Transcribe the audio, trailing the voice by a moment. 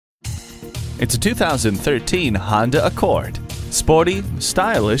It's a 2013 Honda Accord. Sporty,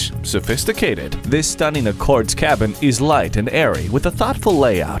 stylish, sophisticated. This stunning Accord's cabin is light and airy with a thoughtful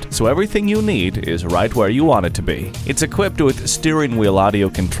layout, so everything you need is right where you want it to be. It's equipped with steering wheel audio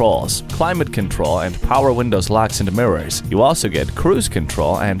controls, climate control, and power windows, locks, and mirrors. You also get cruise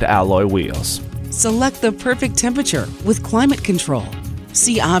control and alloy wheels. Select the perfect temperature with climate control.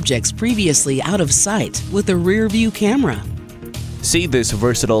 See objects previously out of sight with a rear-view camera. See this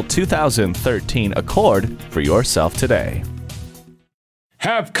versatile 2013 Accord for yourself today.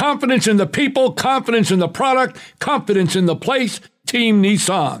 Have confidence in the people, confidence in the product, confidence in the place. Team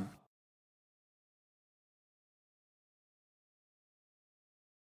Nissan.